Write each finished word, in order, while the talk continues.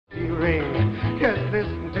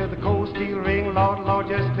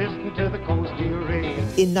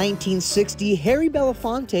In 1960, Harry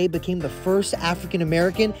Belafonte became the first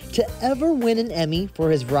African-American to ever win an Emmy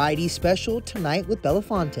for his variety special, Tonight with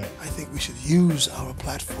Belafonte. I think we should use our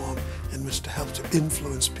platform in which to help to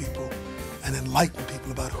influence people and enlighten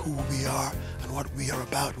people about who we are and what we are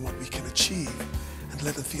about and what we can achieve, and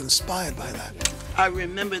let them feel inspired by that. I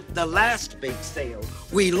remember the last bake sale.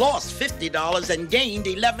 We lost $50 and gained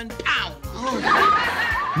 11 pounds.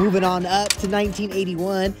 Moving on up to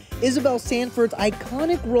 1981, Isabel Sanford's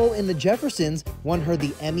iconic role in The Jeffersons won her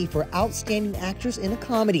the Emmy for Outstanding Actress in a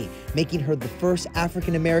Comedy, making her the first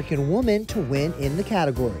African-American woman to win in the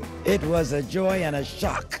category. It was a joy and a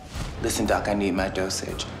shock. Listen, Doc, I need my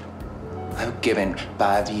dosage. I've given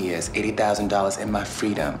 5 years, $80,000 and my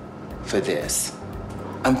freedom for this.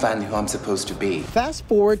 I'm finally who I'm supposed to be. Fast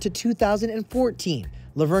forward to 2014.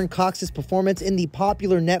 Laverne Cox's performance in the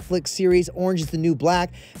popular Netflix series Orange is the New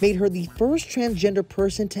Black made her the first transgender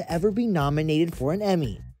person to ever be nominated for an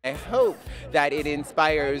Emmy. I hope that it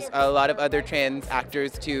inspires a lot of other trans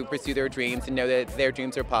actors to pursue their dreams and know that their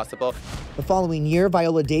dreams are possible. The following year,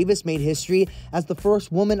 Viola Davis made history as the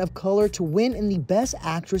first woman of color to win in the Best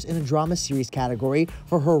Actress in a Drama Series category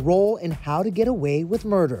for her role in How to Get Away with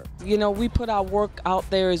Murder. You know, we put our work out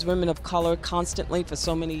there as women of color constantly for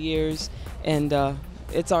so many years, and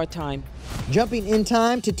it's our time. Jumping in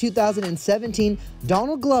time to 2017,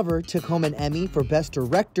 Donald Glover took home an Emmy for Best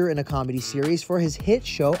Director in a Comedy Series for his hit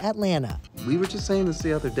show Atlanta. We were just saying this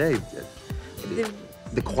the other day.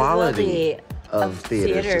 The quality of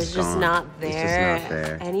theater is just not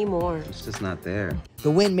there anymore. It's just not there.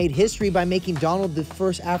 The win made history by making Donald the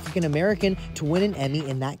first African-American to win an Emmy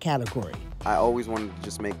in that category. I always wanted to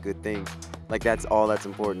just make good things. Like, that's all that's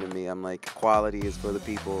important to me. I'm like, quality is for the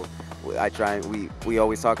people. I try, we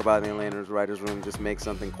always talk about in the Atlanta's Writers Room, just make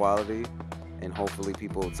something quality, and hopefully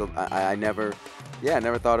people, so I never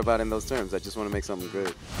thought about it in those terms. I just want to make something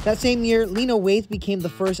good. That same year, Lena Waithe became the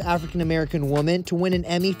first African-American woman to win an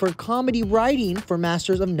Emmy for comedy writing for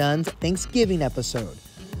Masters of None's Thanksgiving episode.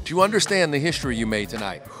 Do you understand the history you made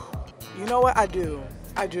tonight? You know what? I do.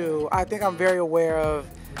 I think I'm very aware of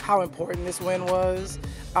how important this win was,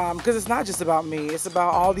 because it's not just about me. It's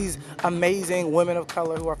about all these amazing women of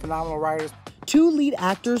color who are phenomenal writers. Two lead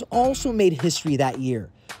actors also made history that year.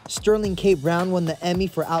 Sterling K. Brown won the Emmy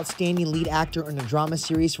for Outstanding Lead Actor in a Drama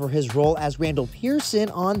Series for his role as Randall Pearson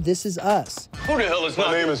on This Is Us. Who the hell is that?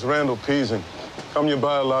 My name is Randall Pearson. I'm your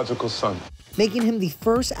biological son. Making him the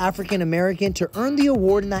first African-American to earn the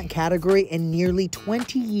award in that category in nearly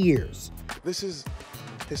 20 years. This is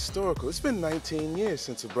historical. It's been 19 years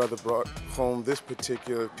since a brother brought home this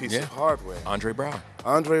particular piece of hardware. Andre Brown.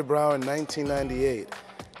 Andre Brown in 1998.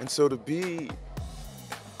 And so to be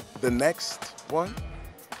the next one,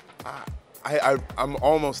 I'm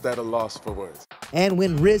almost at a loss for words. And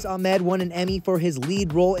when Riz Ahmed won an Emmy for his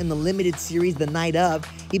lead role in the limited series The Night Of,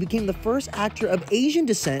 he became the first actor of Asian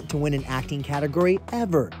descent to win an acting category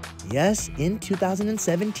ever. Yes, in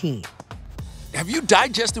 2017. Have you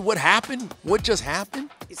digested what happened? What just happened?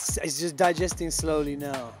 It's just digesting slowly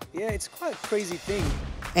now. Yeah, it's quite a crazy thing.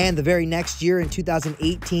 And the very next year, in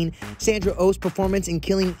 2018, Sandra Oh's performance in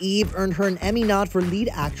Killing Eve earned her an Emmy nod for lead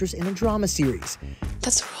actress in a drama series.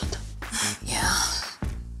 That's rude. Yeah.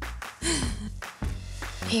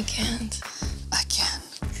 You can't. I can.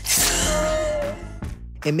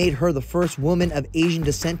 It made her the first woman of Asian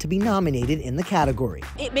descent to be nominated in the category.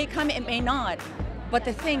 It may come, it may not. But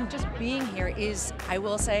the thing, just being here is, I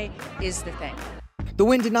will say, is the thing. The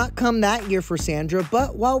win did not come that year for Sandra,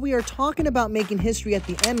 but while we are talking about making history at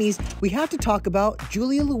the Emmys, we have to talk about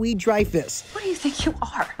Julia Louis-Dreyfus. What do you think you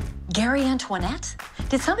are? Gary Antoinette?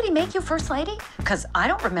 Did somebody make you First Lady? Because I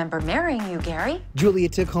don't remember marrying you, Gary. Julia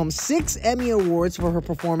took home 6 Emmy Awards for her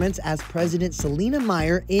performance as President Selina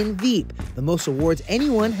Meyer in Veep, the most awards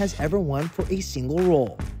anyone has ever won for a single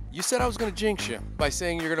role. You said I was going to jinx you by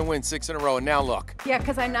saying you're going to win 6 in a row, and now look. Yeah,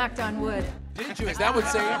 because I knocked on wood. Did you? Is that what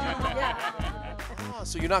saying? Yeah. Oh,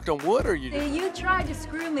 so you knocked on wood, or you? See, you tried to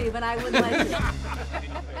screw me, but I wouldn't let you.